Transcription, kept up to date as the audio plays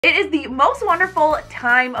It is the most wonderful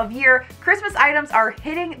time of year. Christmas items are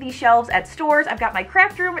hitting the shelves at stores. I've got my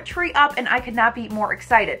craft room tree up and I could not be more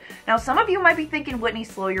excited. Now some of you might be thinking, Whitney,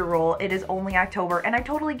 slow your roll. It is only October, and I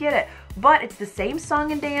totally get it. But it's the same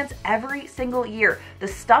song and dance every single year. The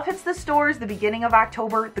stuff hits the stores the beginning of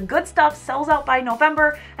October, the good stuff sells out by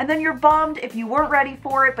November, and then you're bummed if you weren't ready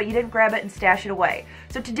for it but you didn't grab it and stash it away.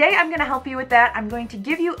 So today I'm going to help you with that. I'm going to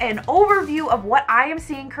give you an overview of what I am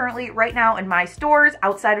seeing currently right now in my stores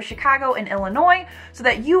outside of Chicago and Illinois so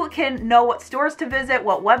that you can know what stores to visit,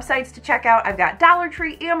 what websites to check out. I've got Dollar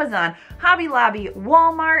Tree, Amazon, Hobby Lobby,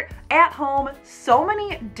 Walmart, At Home, so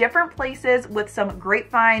many different places with some great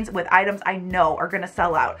finds with items I know are going to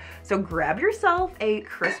sell out. So grab yourself a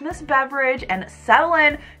Christmas beverage and settle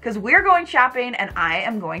in because we're going shopping and I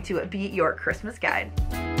am going to be your Christmas guide.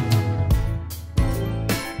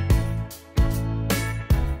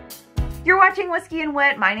 You're watching Whiskey and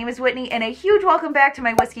Whit. My name is Whitney, and a huge welcome back to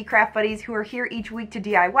my Whiskey Craft Buddies who are here each week to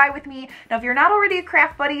DIY with me. Now, if you're not already a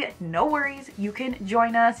craft buddy, no worries. You can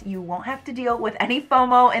join us. You won't have to deal with any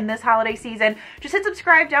FOMO in this holiday season. Just hit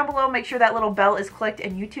subscribe down below. Make sure that little bell is clicked,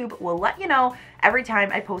 and YouTube will let you know every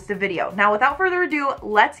time I post a video. Now, without further ado,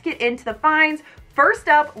 let's get into the finds. First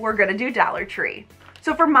up, we're going to do Dollar Tree.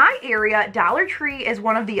 So for my area, Dollar Tree is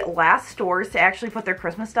one of the last stores to actually put their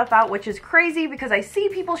Christmas stuff out, which is crazy because I see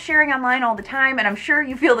people sharing online all the time, and I'm sure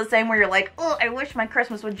you feel the same where you're like, oh, I wish my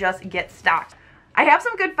Christmas would just get stocked. I have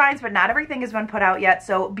some good finds, but not everything has been put out yet,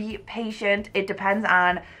 so be patient. It depends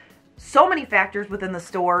on so many factors within the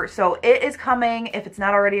store, so it is coming. If it's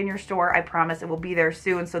not already in your store, I promise it will be there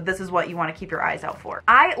soon, so this is what you want to keep your eyes out for.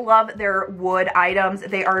 I love their wood items.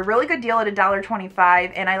 They are a really good deal at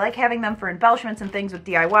 $1.25, and I like having them for embellishments and things with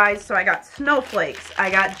DIYs, so I got snowflakes, I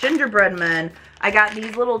got gingerbread men, I got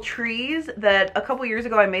these little trees that a couple years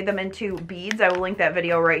ago I made them into beads. I will link that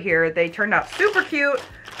video right here. They turned out super cute.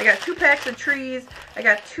 I got 2 packs of trees, I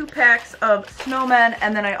got 2 packs of snowmen,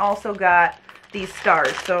 and then I also got these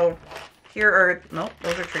stars. So here are, nope,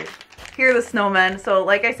 those are trees. Here are the snowmen. So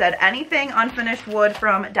like I said, anything unfinished wood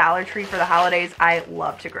from Dollar Tree for the holidays, I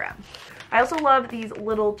love to grab. I also love these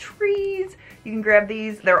little trees. You can grab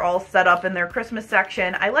these. They're all set up in their Christmas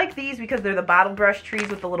section. I like these because they're the bottle brush trees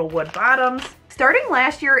with the little wood bottoms. Starting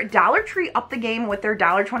last year, Dollar Tree upped the game with their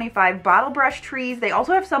 $1.25 bottle brush trees. They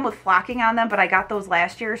also have some with flocking on them, but I got those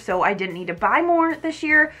last year, so I didn't need to buy more this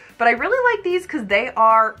year. But I really like these because they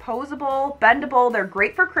are posable, bendable, they're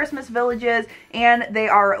great for Christmas villages, and they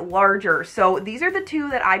are larger. So these are the 2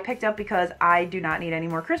 that I picked up because I do not need any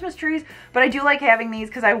more Christmas trees, but I do like having these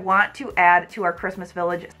because I want to add to our Christmas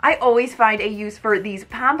village. I always find a use for these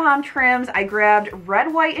pom-pom trims. I grabbed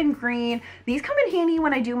red, white, and green. These come in handy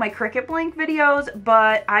when I do my Cricut blank videos,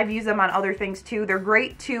 but I've used them on other things too. They're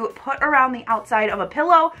great to put around the outside of a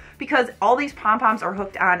pillow because all these pom-poms are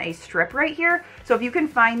hooked on a strip right here. So if you can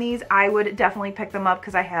find these, I would definitely pick them up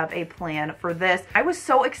because I have a plan for this. I was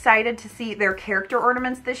so excited to see their character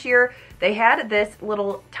ornaments this year. They had this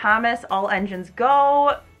little Thomas All Engines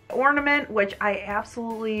Go ornament, which I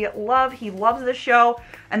absolutely love. He loves the show.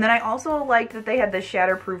 And then I also liked that they had this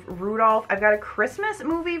shatterproof Rudolph. I've got a Christmas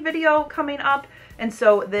movie video coming up, and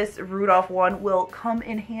so this Rudolph one will come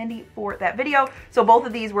in handy for that video. So both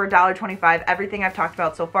of these were $1.25. Everything I've talked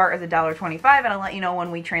about so far is $1.25, and I'll let you know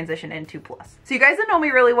when we transition into plus. So you guys that know me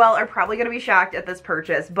really well are probably going to be shocked at this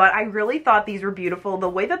purchase, but I really thought these were beautiful. The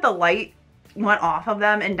way that the light went off of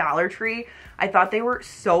them in Dollar Tree, I thought they were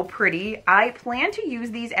so pretty. I plan to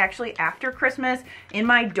use these actually after Christmas in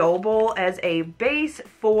my dough bowl as a base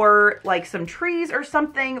for like some trees or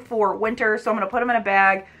something for winter. So I'm going to put them in a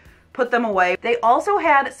bag, put them away. They also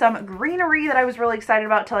had some greenery that I was really excited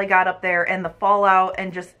about till I got up there, and the fallout,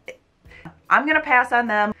 and just, I'm going to pass on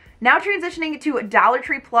them. Now transitioning to Dollar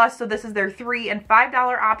Tree Plus, so this is their $3 and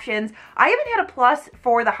 $5 options. I haven't had a plus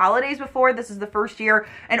for the holidays before. This is the first year,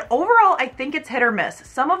 and overall I think it's hit or miss.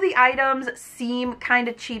 Some of the items seem kind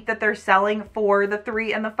of cheap that they're selling for the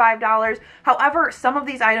 $3 and the $5. However, some of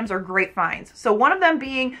these items are great finds. So one of them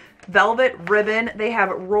being velvet ribbon. They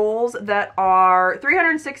have rolls that are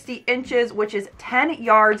 360 inches, which is 10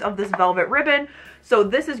 yards of this velvet ribbon. So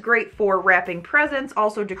this is great for wrapping presents,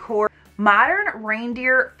 also decor. Modern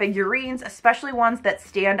reindeer figurines, especially ones that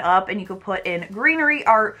stand up and you can put in greenery,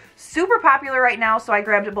 are super popular right now, so I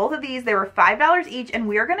grabbed both of these. They were $5 each, and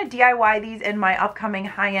we are going to DIY these in my upcoming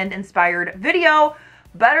high-end inspired video,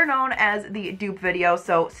 better known as the dupe video,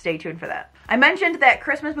 so stay tuned for that. I mentioned that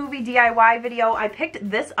Christmas movie DIY video. I picked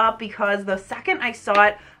this up because the second I saw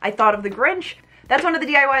it, I thought of the Grinch. that's one of the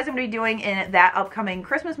DIYs I'm going to be doing in that upcoming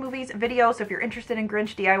Christmas movies video. So if you're interested in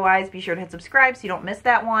Grinch DIYs, be sure to hit subscribe so you don't miss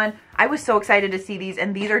that one. I was so excited to see these,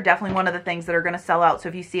 and these are definitely one of the things that are going to sell out. So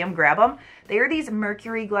if you see them, grab them. They are these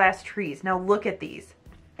mercury glass trees. Now look at these.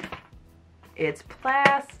 It's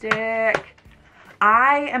plastic.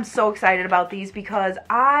 I am so excited about these because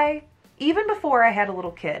even before I had a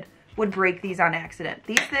little kid, would break these on accident.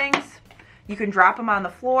 These things, you can drop them on the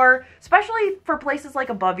floor, especially for places like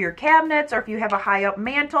above your cabinets, or if you have a high up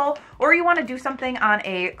mantle, or you want to do something on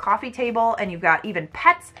a coffee table and you've got even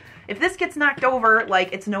pets. If this gets knocked over,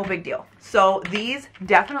 like, it's no big deal. So these,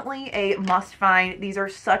 definitely a must find. These are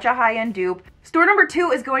such a high-end dupe. Store number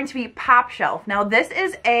 2 is going to be pOpshelf. Now this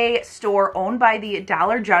is a store owned by the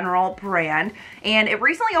Dollar General brand, and it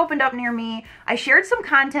recently opened up near me. I shared some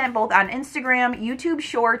content both on Instagram, YouTube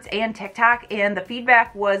Shorts, and TikTok, and the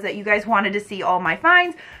feedback was that you guys wanted to see all my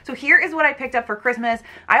finds. So here is what I picked up for Christmas.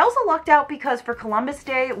 I also lucked out because for Columbus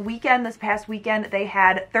Day weekend, this past weekend, they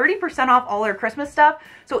had 30% off all their Christmas stuff.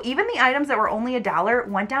 So even the items that were only $1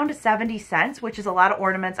 went down to 70 cents, which is a lot of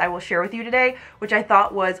ornaments I will share with you today, which I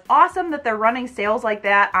thought was awesome that they're running sales like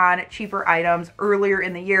that on cheaper items earlier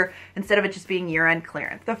in the year instead of it just being year-end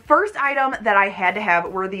clearance. The first item that I had to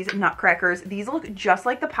have were these nutcrackers. These look just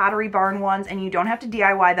like the Pottery Barn ones, and you don't have to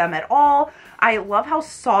DIY them at all. I love how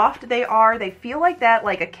soft they are. They feel like that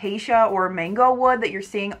like acacia or mango wood that you're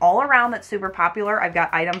seeing all around that's super popular. I've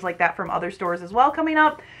got items like that from other stores as well coming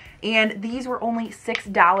up. And these were only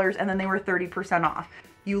 $6, and then they were 30% off.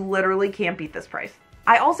 You literally can't beat this price.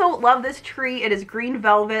 I also love this tree. It is green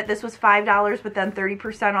velvet. This was $5, but then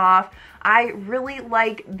 30% off. I really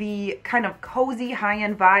like the kind of cozy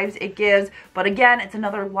high-end vibes it gives, but again, it's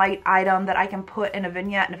another light item that I can put in a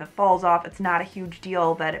vignette, and if it falls off, it's not a huge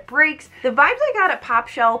deal that it breaks. The vibes I got at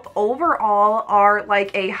pOpshelf overall are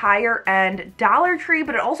like a higher end Dollar Tree,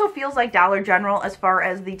 but it also feels like Dollar General as far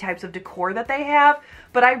as the types of decor that they have.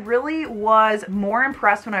 But I really was more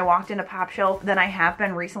impressed when I walked into pOpshelf than I have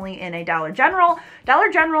been recently in a Dollar General.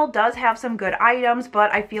 Dollar General does have some good items,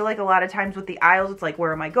 but I feel like a lot of times with the aisles, it's like,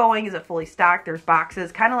 where am I going? Is it fully stocked? There's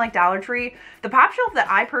boxes, kind of like Dollar Tree. The pOpshelf that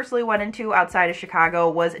I personally went into outside of Chicago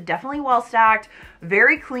was definitely well stocked,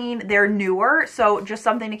 very clean. They're newer, so just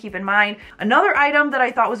something to keep in mind. Another item that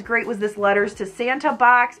I thought was great was this Letters to Santa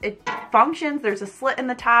box. It functions. There's a slit in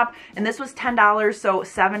the top, and this was $10, so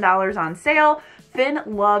 $7 on sale. Finn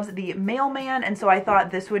loves the mailman, and so I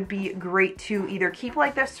thought this would be great to either keep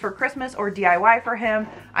like this for Christmas or DIY for him.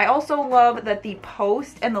 I also love that the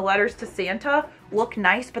post and the Letters to Santa look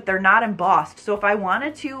nice, but they're not embossed. So if I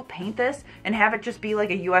wanted to paint this and have it just be like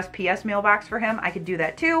a USPS mailbox for him, I could do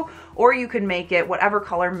that too. Or you could make it whatever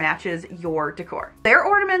color matches your decor. Their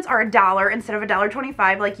ornaments are $1 instead of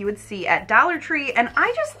 $1.25 like you would see at Dollar Tree. And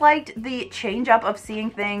I just liked the change up of seeing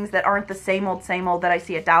things that aren't the same old that I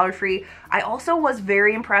see at Dollar Tree. I also was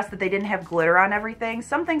very impressed that they didn't have glitter on everything.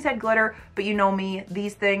 Some things had glitter, but you know me,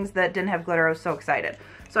 these things that didn't have glitter, I was so excited.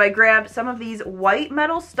 So I grabbed some of these white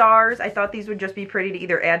metal stars. I thought these would just be pretty to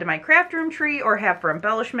either add to my craft room tree or have for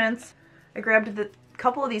embellishments. I grabbed a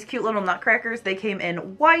couple of these cute little nutcrackers. They came in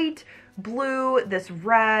white, blue, this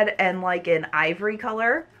red, and like an ivory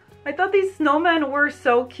color. I thought these snowmen were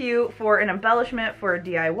so cute for an embellishment for a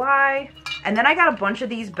DIY. And then I got a bunch of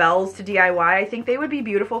these bells to DIY. I think they would be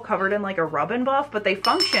beautiful covered in like a rub and buff, but they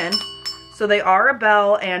function. So they are a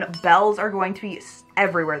bell, and bells are going to be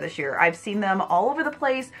everywhere this year. I've seen them all over the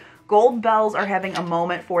place. Gold bells are having a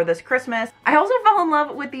moment for this Christmas. I also fell in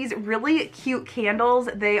love with these really cute candles.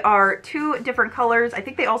 They are 2 different colors. I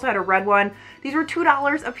think they also had a red one. These were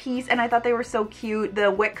 $2 a piece, and I thought they were so cute. The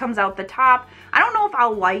wick comes out the top. I don't know if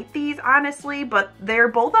I'll light these, honestly, but they're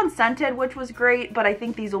both unscented, which was great, but I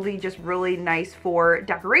think these will be just really nice for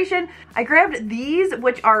decoration. I grabbed these,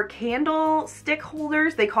 which are candle stick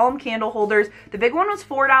holders. They call them candle holders. The big one was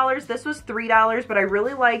 $4. This was $3, but I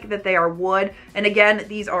really like that they are wood. And again,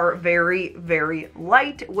 these are very, very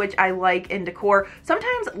light, which I like in decor.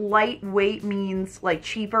 Sometimes lightweight means like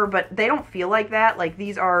cheaper, but they don't feel like that. Like,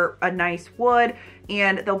 these are a nice wood,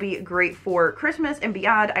 and they'll be great for Christmas and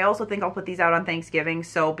beyond. I also think I'll put these out on Thanksgiving,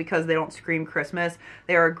 so because they don't scream Christmas,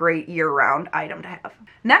 they are a great year-round item to have.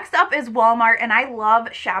 Next up is Walmart, and I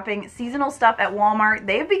love shopping seasonal stuff at Walmart.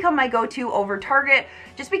 They've become my go-to over Target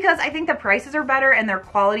just because I think the prices are better and their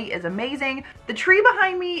quality is amazing. The tree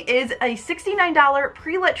behind me is a $69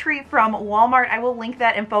 pre-lit tree from Walmart. I will link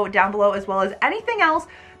that info down below, as well as anything else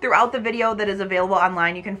throughout the video that is available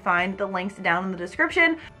online. You can find the links down in the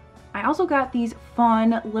description. I also got these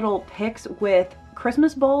fun little picks with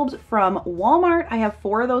Christmas bulbs from Walmart. I have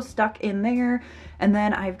 4 of those stuck in there. And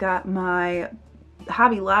then I've got my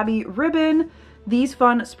Hobby Lobby ribbon. These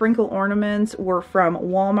fun sprinkle ornaments were from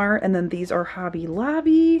Walmart, and then these are Hobby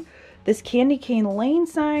Lobby. This candy cane lane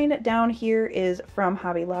sign down here is from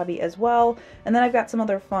Hobby Lobby as well. And then I've got some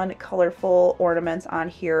other fun, colorful ornaments on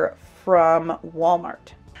here from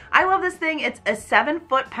Walmart. I love this thing. It's a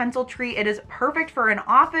 7-foot pencil tree. It is perfect for an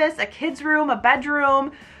office, a kid's room, a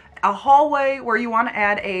bedroom, a hallway where you want to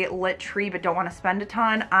add a lit tree but don't want to spend a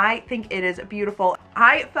ton. I think it is beautiful.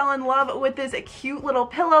 I fell in love with this cute little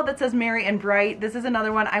pillow that says Merry and Bright. This is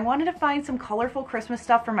another one. I wanted to find some colorful Christmas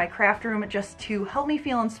stuff for my craft room just to help me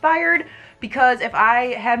feel inspired, because if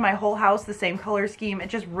I had my whole house the same color scheme, it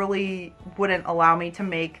just really wouldn't allow me to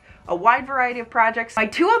make a wide variety of projects. My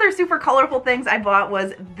two other super colorful things I bought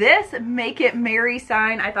was this Make It Merry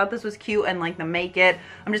sign. I thought this was cute, and like the Make It,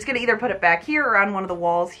 I'm just gonna either put it back here or on one of the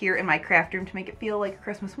walls here in my craft room to make it feel like a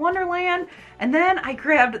Christmas wonderland. And then I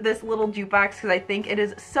grabbed this little jukebox because I think it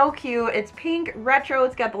is so cute. It's pink, retro,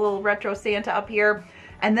 it's got the little retro Santa up here.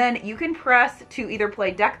 And then you can press to either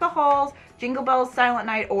play Deck the Halls, Jingle Bells, Silent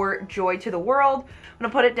Night, or Joy to the World. I'm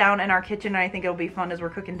gonna put it down in our kitchen, and I think it'll be fun as we're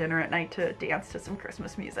cooking dinner at night to dance to some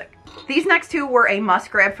Christmas music. These next two were a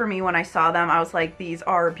must grab for me when I saw them. I was like, these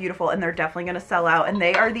are beautiful and they're definitely gonna sell out, and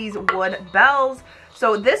they are these wood bells.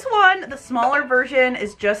 So this one, the smaller version,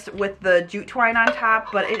 is just with the jute twine on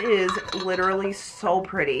top, but it is literally so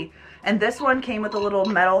pretty. And this one came with a little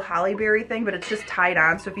metal holly berry thing, but it's just tied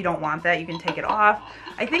on, so if you don't want that, you can take it off.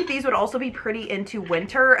 I think these would also be pretty into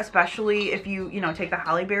winter, especially if you take the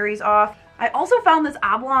holly berries off. I also found this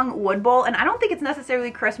oblong wood bowl, and I don't think it's necessarily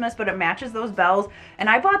Christmas, but it matches those bells. And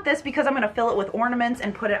I bought this because I'm going to fill it with ornaments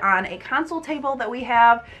and put it on a console table that we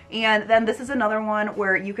have. And then this is another one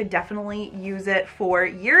where you could definitely use it for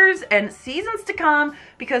years and seasons to come,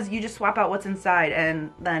 because you just swap out what's inside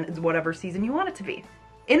and then it's whatever season you want it to be.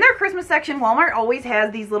 In their Christmas section, Walmart always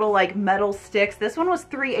has these little like metal sticks. This one was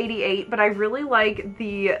 $3.88, but I really like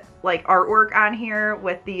the artwork on here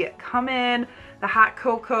with the come in. The hot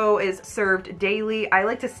cocoa is served daily. I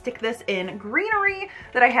like to stick this in greenery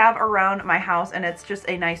that I have around my house, and it's just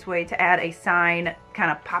a nice way to add a sign kind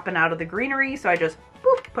of popping out of the greenery. So I just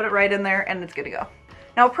boop, put it right in there and it's good to go.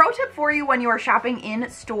 Now, a pro tip for you when you are shopping in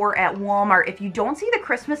store at Walmart, if you don't see the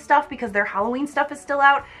Christmas stuff because their Halloween stuff is still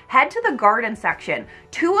out, head to the garden section.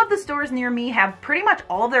 Two of the stores near me have pretty much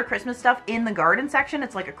all of their Christmas stuff in the garden section.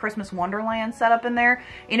 It's like a Christmas wonderland set up in there.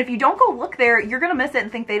 And if you don't go look there, you're gonna miss it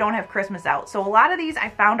and think they don't have Christmas out. So a lot of these I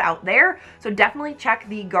found out there. So definitely check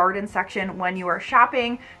the garden section when you are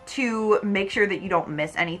shopping to make sure that you don't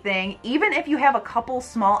miss anything. Even if you have a couple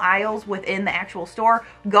small aisles within the actual store,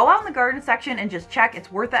 go out in the garden section and just check.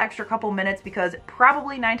 It's worth the extra couple minutes, because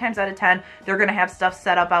probably 9 times out of 10 they're gonna have stuff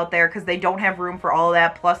set up out there because they don't have room for all of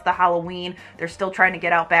that, plus the Halloween. They're still trying to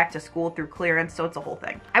get out back to school through clearance, so it's a whole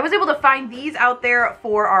thing. I was able to find these out there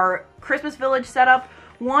for our Christmas Village setup.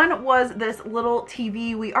 One was this little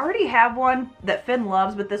TV. We already have one that Finn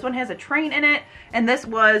loves, but this one has a train in it, and this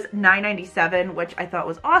was $9.97, which I thought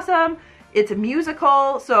was awesome. It's a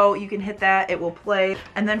musical, so you can hit that, it will play.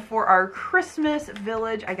 And then for our Christmas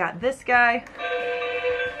Village, I got this guy.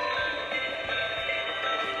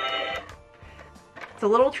 It's a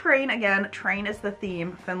little train. Again, train is the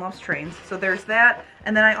theme. Finn loves trains. So there's that.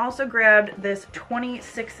 And then I also grabbed this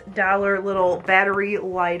 $26 little battery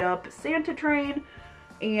light up Santa train.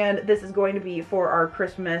 And this is going to be for our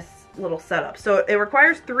Christmas little setup. So it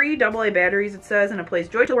requires 3 AA batteries, it says, and it plays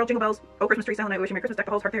Joy to the World, Jingle Bells, Oh Christmas Tree, Silent Night, Wishing Merry Christmas, Deck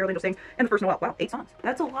the Halls, Hark the Herald Angels Sing, and the First Noel. Wow, 8 songs.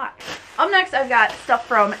 That's a lot. Up next, I've got stuff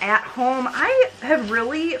from At Home. I have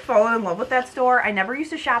really fallen in love with that store. I never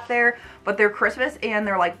used to shop there, but their Christmas and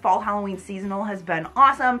their like fall Halloween seasonal has been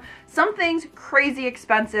awesome. Some things crazy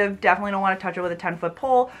expensive, definitely don't want to touch it with a 10-foot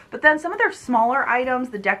pole, but then some of their smaller items,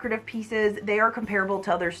 the decorative pieces, they are comparable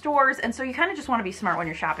to other stores, and so you kind of just want to be smart when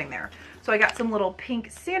you're shopping there. So I got some little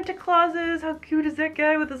pink Santa Clauses. How cute is that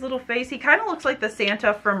guy with his little face? He kind of looks like the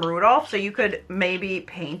Santa from Rudolph, so you could maybe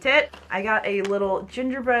paint it. I got a little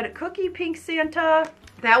gingerbread cookie pink Santa.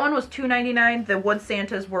 That one was $2.99. The wood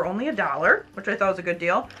Santas were only $1, which I thought was a good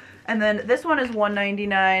deal. And then this one is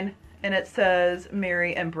 $1.99, and it says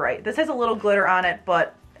Merry and Bright. This has a little glitter on it,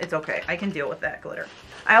 but it's okay. I can deal with that glitter.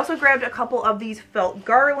 I also grabbed a couple of these felt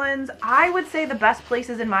garlands. I would say the best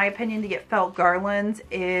places, in my opinion, to get felt garlands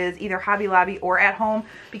is either Hobby Lobby or At Home,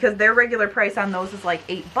 because their regular price on those is like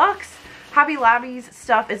 $8. Hobby Lobby's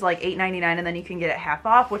stuff is like $8.99, and then you can get it half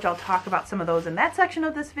off, which I'll talk about some of those in that section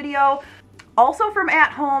of this video. Also from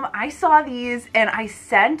At Home, I saw these and I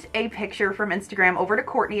sent a picture from Instagram over to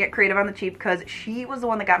Courtney at Creative on the Cheap, because she was the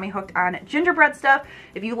one that got me hooked on gingerbread stuff.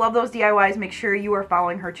 If you love those DIYs, make sure you are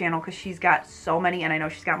following her channel because she's got so many, and I know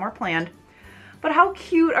she's got more planned. But how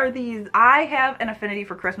cute are these? I have an affinity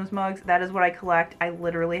for Christmas mugs. That is what I collect. I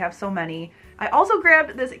literally have so many. I also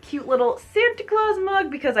grabbed this cute little Santa Claus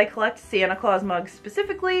mug because I collect Santa Claus mugs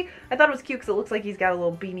specifically. I thought it was cute because it looks like he's got a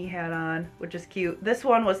little beanie hat on, which is cute. This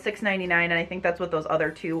one was $6.99, and I think that's what those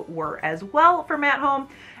other two were as well from at home.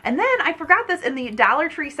 And then I forgot this in the Dollar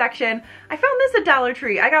Tree section. I found this at Dollar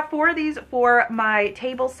Tree. I got 4 of these for my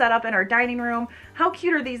table setup in our dining room. How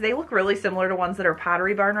cute are these? They look really similar to ones that are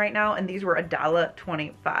Pottery Barn right now, and these were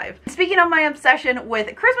 $1.25. Speaking of my obsession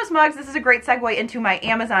with Christmas mugs, this is a great segue into my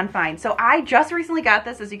Amazon find. So I just recently got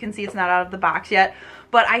this. As you can see, it's not out of the box yet,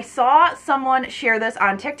 but I saw someone share this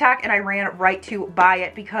on TikTok and I ran right to buy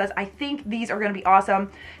it because I think these are going to be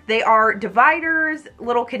awesome. They are dividers,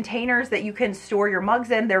 little containers that you can store your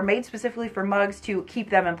mugs in. They're made specifically for mugs to keep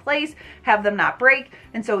them in place, have them not break,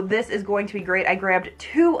 and so this is going to be great. I grabbed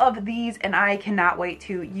 2 of these and I cannot wait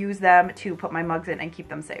to use them to put my mugs in and keep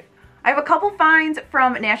them safe. I have a couple finds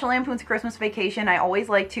from National Lampoon's Christmas Vacation. I always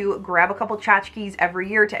like to grab a couple tchotchkes every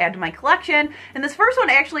year to add to my collection. And this first one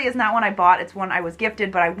actually is not one I bought, it's one I was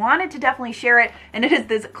gifted, but I wanted to definitely share it. And it is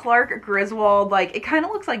this Clark Griswold, like, it kind of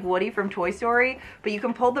looks like Woody from Toy Story, but you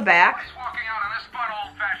can pull the back.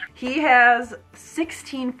 He has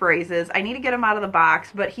 16 phrases. I need to get him out of the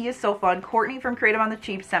box, but he is so fun. Courtney from Creative on the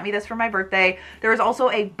Cheap sent me this for my birthday. There is also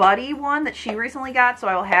a Buddy one that she recently got, so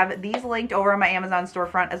I will have these linked over on my Amazon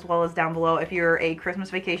storefront as well as down below if you're a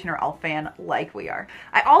Christmas Vacation or Elf fan like we are.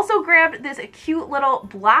 I also grabbed this cute little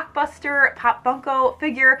Blockbuster Pop Funko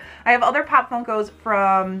figure. I have other Pop Funkos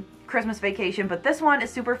from Christmas Vacation, but this one is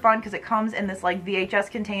super fun because it comes in this like VHS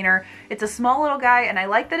container. It's a small little guy, and I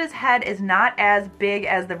like that his head is not as big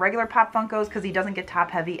as the regular Pop Funkos because he doesn't get top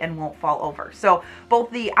heavy and won't fall over. So both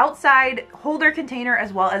the outside holder container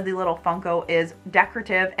as well as the little Funko is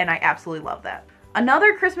decorative, and I absolutely love that.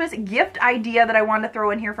 Another Christmas gift idea that I wanted to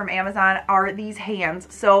throw in here from Amazon are these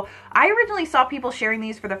hands. So I originally saw people sharing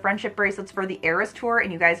these for the friendship bracelets for the Eras Tour,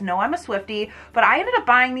 and you guys know I'm a Swiftie, but I ended up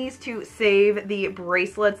buying these to save the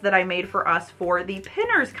bracelets that I made for us for the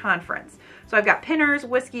Pinners Conference. So I've got Pinners,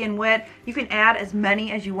 Whiskey, and Whit. You can add as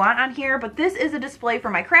many as you want on here, but this is a display for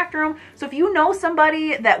my craft room. So if you know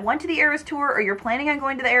somebody that went to the Eras Tour, or you're planning on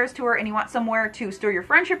going to the Eras Tour and you want somewhere to store your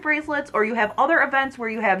friendship bracelets, or you have other events where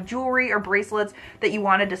you have jewelry or bracelets that you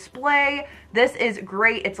want to display, this is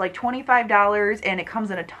great. It's like $25 and it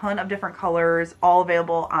comes in a ton of different colors, all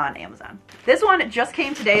available on Amazon. This one just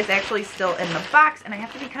came today. It's actually still in the box, and I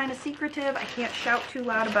have to be kind of secretive. I can't shout too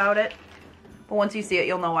loud about it, but once you see it,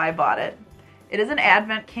 you'll know why I bought it. It is an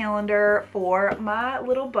advent calendar for my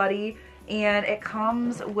little buddy, and it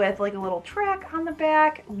comes with like a little track on the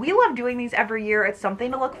back. We love doing these every year. It's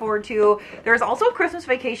something to look forward to. There's also a Christmas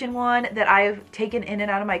Vacation one that I've taken in and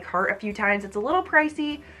out of my cart a few times. It's a little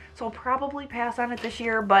pricey, so I'll probably pass on it this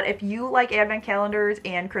year, but if you like advent calendars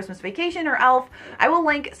and Christmas Vacation or Elf, I will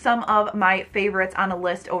link some of my favorites on a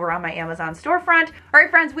list over on my Amazon storefront. All right,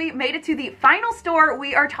 friends, we made it to the final store.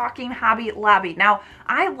 We are talking Hobby Lobby. Now,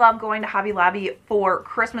 I love going to Hobby Lobby for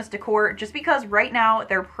Christmas decor just because right now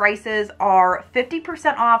their prices are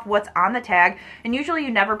 50% off what's on the tag, and usually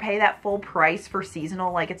you never pay that full price for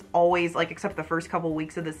seasonal. Like, it's always, like, except the first couple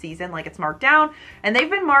weeks of the season, like, it's marked down, and they've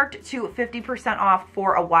been marked to 50% off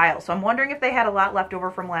for a while. So I'm wondering if they had a lot left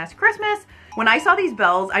over from last Christmas. When I saw these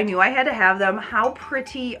bells, I knew I had to have them. How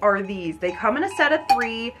pretty are these? They come in a set of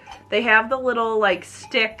 3. They have the little like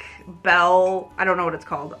stick bell. I don't know what it's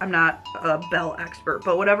called. I'm not a bell expert,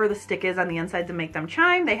 but whatever the stick is on the inside to make them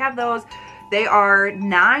chime, they have those. They are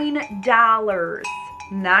 $9.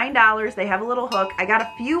 $9. They have a little hook. I got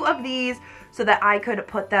a few of these so that I could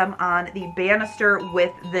put them on the banister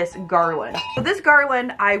with this garland. So this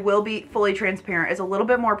garland, I will be fully transparent, is a little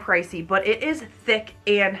bit more pricey, but it is thick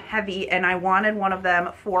and heavy, and I wanted one of them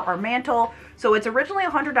for our mantle. So it's originally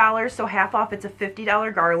 $100, so half off, it's a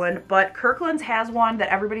 $50 garland, but Kirkland's has one that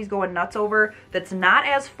everybody's going nuts over that's not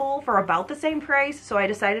as full for about the same price, so I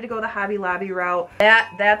decided to go the Hobby Lobby route.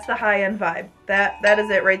 That's the high-end vibe. That is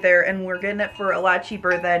it right there, and we're getting it for a lot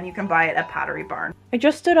cheaper than you can buy it at Pottery Barn. I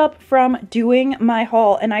just stood up from doing my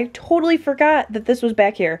haul, and I totally forgot that this was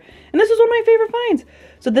back here. And this is one of my favorite finds.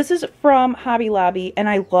 So this is from Hobby Lobby, and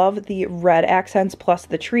I love the red accents plus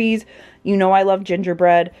the trees. You know I love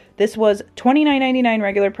gingerbread. This was $29.99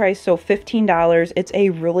 regular price, so $15. It's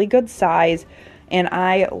a really good size, and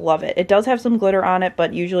I love it. It does have some glitter on it,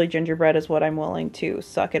 but usually gingerbread is what I'm willing to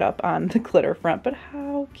suck it up on the glitter front. But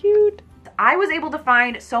how cute. I was able to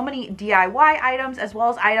find so many DIY items as well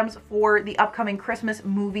as items for the upcoming Christmas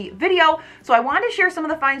movie video. So I wanted to share some of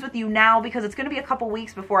the finds with you now because it's going to be a couple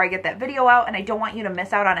weeks before I get that video out, and I don't want you to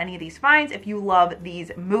miss out on any of these finds if you love these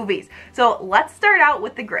movies. So let's start out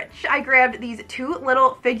with the Grinch. I grabbed these two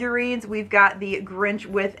little figurines. We've got the Grinch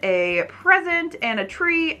with a present and a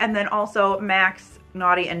tree, and then also Max,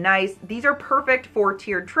 Naughty and Nice. These are perfect for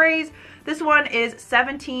tiered trays. This one is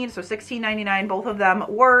 $17, so $16.99 both of them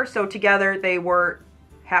were, so together they were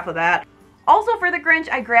half of that. Also for the Grinch,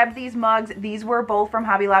 I grabbed these mugs. These were both from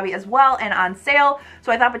Hobby Lobby as well and on sale.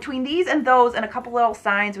 So I thought between these and those and a couple little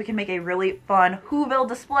signs, we can make a really fun Whoville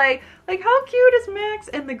display. Like, how cute is Max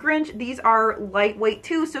and the Grinch? These are lightweight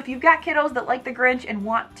too. So if you've got kiddos that like the Grinch and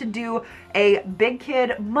want to do a big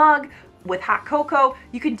kid mug with hot cocoa,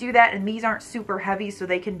 you can do that, and these aren't super heavy, so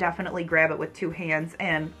they can definitely grab it with two hands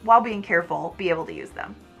and, while being careful, be able to use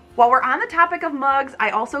them. While we're on the topic of mugs,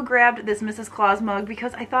 I also grabbed this Mrs. Claus mug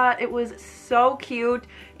because I thought it was so cute,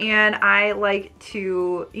 and I like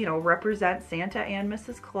to, you know, represent Santa and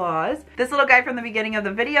Mrs. Claus. This little guy from the beginning of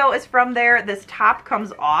the video is from there. This top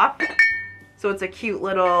comes off, so it's a cute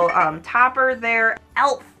little topper there.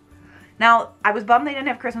 Elf. Now, I was bummed they didn't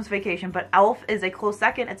have Christmas Vacation, but Elf is a close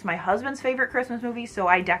second. It's my husband's favorite Christmas movie, so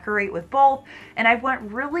I decorate with both. And I went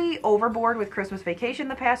really overboard with Christmas Vacation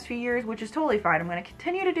the past few years, which is totally fine. I'm going to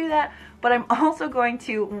continue to do that, but I'm also going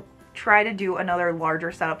to try to do another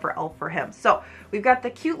larger setup for Elf for him. So we've got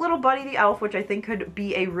the cute little Buddy the Elf, which I think could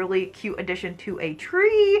be a really cute addition to a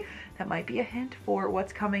tree. That might be a hint for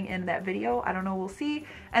what's coming in that video. I don't know, we'll see.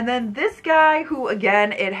 And then this guy who,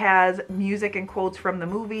 again, it has music and quotes from the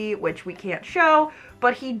movie, which we can't show,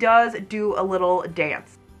 but he does do a little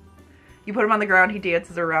dance. You put him on the ground, he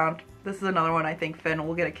dances around. This is another one I think Finn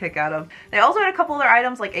will get a kick out of. They also had a couple other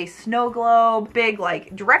items like a snow globe, big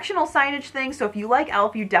like directional signage thing. So if you like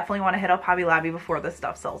Elf, you definitely want to hit up Hobby Lobby before this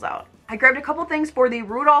stuff sells out. I grabbed a couple things for the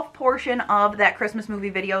Rudolph portion of that Christmas movie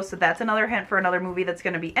video, so that's another hint for another movie that's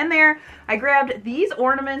going to be in there. I grabbed these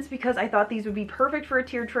ornaments because I thought these would be perfect for a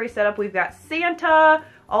tiered tray setup. We've got Santa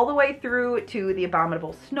all the way through to the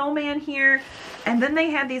Abominable Snowman here, and then they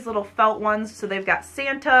had these little felt ones, so they've got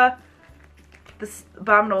Santa, the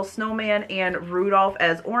Abominable Snowman, and Rudolph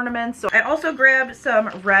as ornaments. So I also grabbed some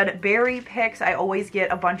red berry picks. I always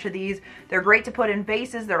get a bunch of these. They're great to put in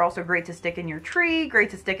vases. They're also great to stick in your tree, great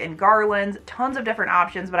to stick in garlands, tons of different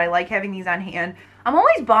options, but I like having these on hand. I'm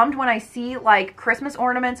always bummed when I see like Christmas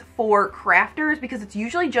ornaments for crafters because it's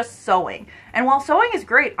usually just sewing. And while sewing is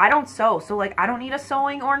great, I don't sew, so like I don't need a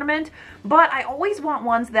sewing ornament, but I always want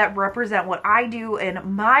ones that represent what I do in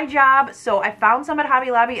my job. So I found some at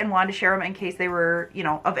Hobby Lobby and wanted to share them in case they were, you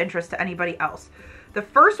know, of interest to anybody else. The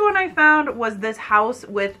first one I found was this house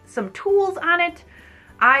with some tools on it.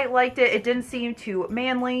 I liked it. It didn't seem too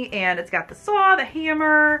manly, and it's got the saw, the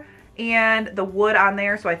hammer, and the wood on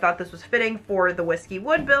there, so I thought this was fitting for the whiskey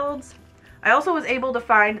wood builds. I also was able to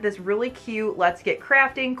find this really cute Let's Get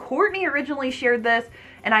Crafting. Courtney originally shared this,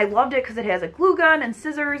 and I loved it because it has a glue gun and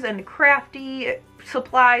scissors and crafty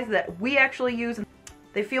supplies that we actually use.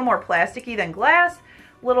 They feel more plasticky than glass.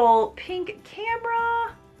 Little pink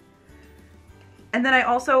camera. And then I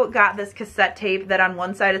also got this cassette tape that on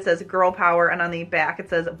one side it says girl power and on the back it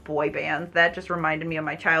says boy bands. That just reminded me of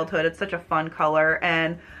my childhood. It's such a fun color,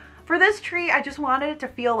 and for this tree, I just wanted it to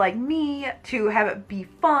feel like me, to have it be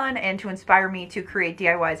fun, and to inspire me to create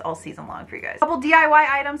DIYs all season long for you guys. A couple DIY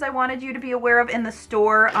items I wanted you to be aware of in the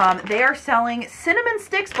store. They are selling cinnamon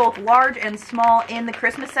sticks, both large and small, in the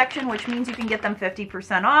Christmas section, which means you can get them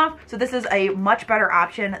 50% off. So this is a much better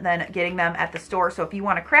option than getting them at the store. So if you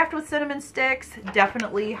want to craft with cinnamon sticks,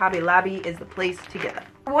 definitely Hobby Lobby is the place to get them.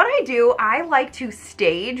 What I do, I like to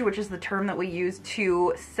stage, which is the term that we use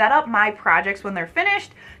to set up my projects when they're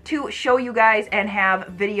finished, to show you guys and have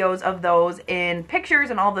videos of those in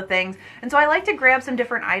pictures and all the things. And so I like to grab some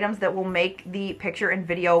different items that will make the picture and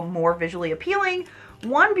video more visually appealing.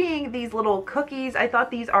 One being these little cookies. I thought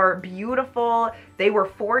these are beautiful. They were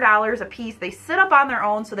 $4 a piece. They sit up on their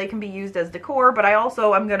own so they can be used as decor, but I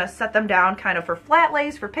also am gonna set them down kind of for flat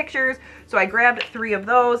lays for pictures. So I grabbed 3 of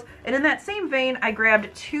those. And in that same vein, I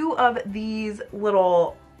grabbed 2 of these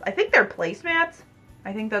little, I think they're placemats.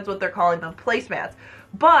 I think that's what they're calling them, placemats.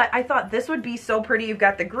 But I thought this would be so pretty. You've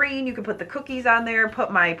got the green, you can put the cookies on there,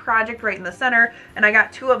 put my project right in the center, and I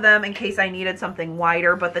got 2 of them in case I needed something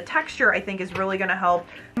wider, but the texture I think is really gonna help.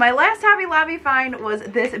 My last Hobby Lobby find was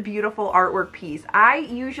this beautiful artwork piece. I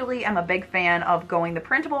usually am a big fan of going the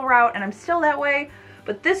printable route, and I'm still that way,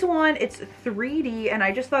 but this one, it's 3D, and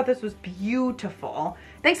I just thought this was beautiful.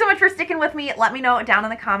 Thanks so much for sticking with me. Let me know down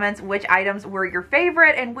in the comments which items were your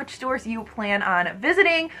favorite and which stores you plan on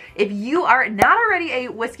visiting. If you are not already a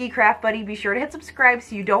Whiskey Craft Buddy, be sure to hit subscribe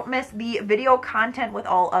so you don't miss the video content with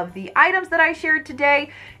all of the items that I shared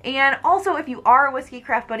today. And also, if you are a Whiskey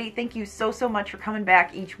Craft Buddy, thank you so much for coming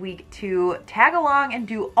back each week to tag along and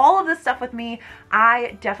do all of this stuff with me.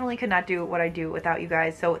 I definitely could not do what I do without you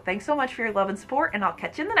guys. So thanks so much for your love and support, and I'll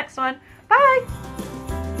catch you in the next one. Bye!